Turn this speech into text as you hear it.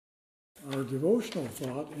Our devotional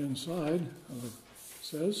thought inside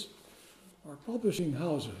says, our publishing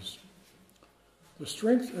houses. The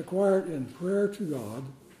strength acquired in prayer to God,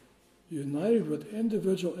 united with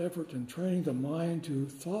individual effort in training the mind to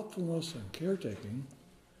thoughtfulness and caretaking,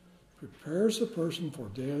 prepares the person for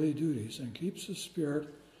daily duties and keeps the spirit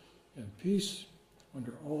in peace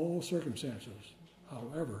under all circumstances,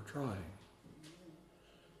 however trying.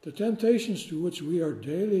 The temptations to which we are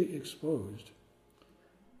daily exposed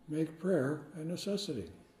make prayer a necessity.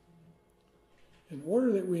 In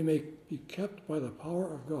order that we may be kept by the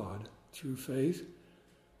power of God through faith,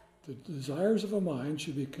 the desires of a mind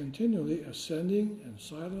should be continually ascending in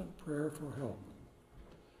silent prayer for help,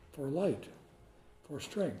 for light, for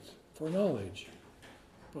strength, for knowledge.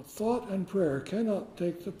 But thought and prayer cannot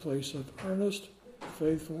take the place of earnest,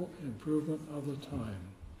 faithful improvement of the time.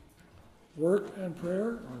 Work and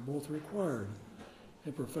prayer are both required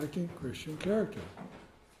in perfecting Christian character.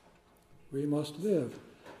 We must live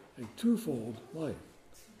a twofold life,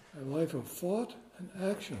 a life of thought and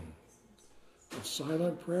action, of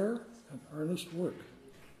silent prayer and earnest work.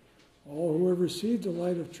 All who have received the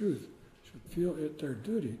light of truth should feel it their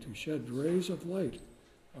duty to shed rays of light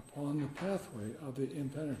upon the pathway of the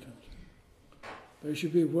impenitent. They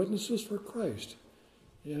should be witnesses for Christ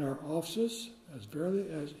in our offices as verily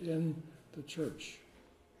as in the church.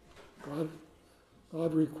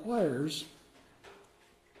 God requires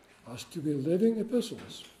us to be living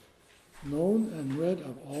epistles, known and read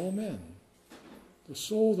of all men. The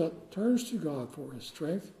soul that turns to God for its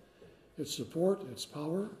strength, its support, its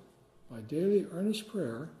power, by daily earnest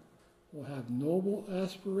prayer, will have noble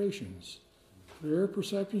aspirations, clear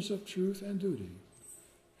perceptions of truth and duty,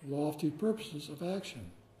 lofty purposes of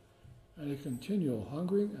action, and a continual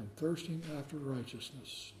hungering and thirsting after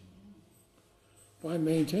righteousness. By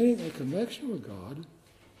maintaining a connection with God,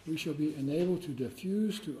 we shall be enabled to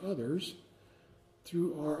diffuse to others,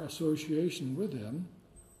 through our association with them,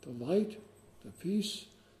 the light, the peace,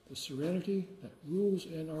 the serenity that rules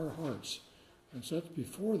in our hearts, and set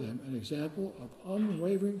before them an example of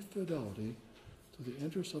unwavering fidelity to the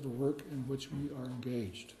interests of the work in which we are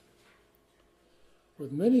engaged.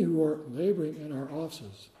 With many who are laboring in our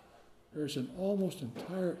offices, there is an almost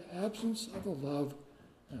entire absence of the love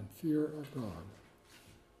and fear of God.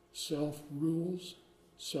 Self-rules,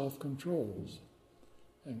 self-controls,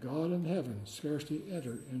 and God in heaven scarcely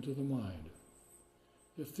enter into the mind.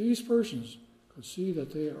 If these persons could see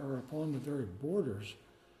that they are upon the very borders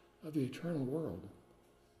of the eternal world,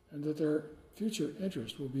 and that their future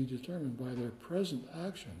interest will be determined by their present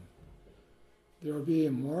action, there will be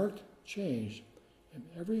a marked change in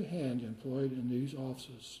every hand employed in these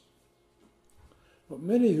offices. But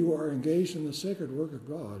many who are engaged in the sacred work of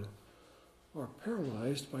God are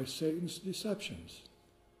paralyzed by Satan's deceptions.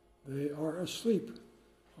 They are asleep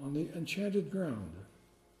on the enchanted ground.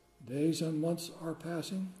 Days and months are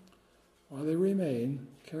passing, while they remain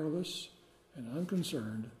careless and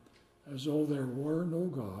unconcerned, as though there were no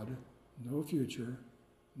God, no future,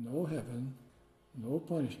 no heaven, no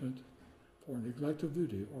punishment for neglect of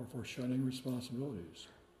duty or for shunning responsibilities.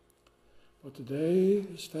 But the day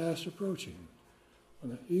is fast approaching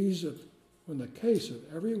when the case of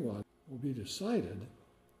every one will be decided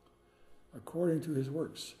according to his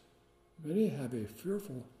works. Many have a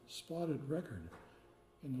fearful spotted record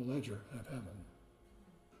in the ledger of heaven.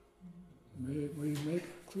 May we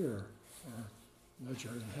make clear our ledger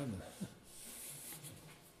in heaven.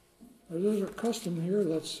 There's a custom here.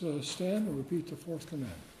 Let's stand and repeat the fourth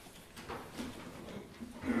command.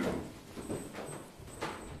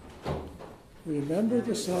 Remember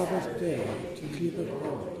the Sabbath day to keep it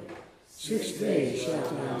holy. 6 days shalt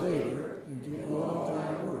thou labor and do all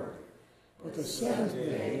thy work. But the seventh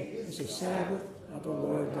day is the Sabbath of the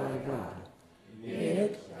Lord thy God. In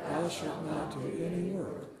it thou shalt not do any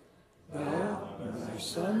work, thou, nor thy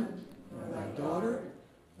son, nor thy daughter,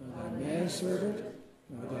 nor thy manservant,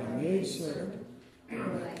 nor thy maidservant,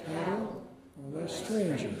 nor thy cattle, nor thy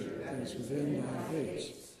stranger that is within thy gates.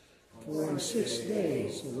 For in 6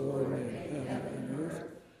 days the Lord made heaven and earth,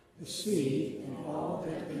 the sea, and all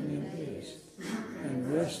that in them is,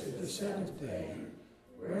 and rested the seventh day.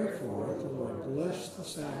 Wherefore the Lord blessed the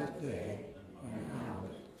Sabbath day and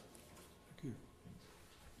honored it.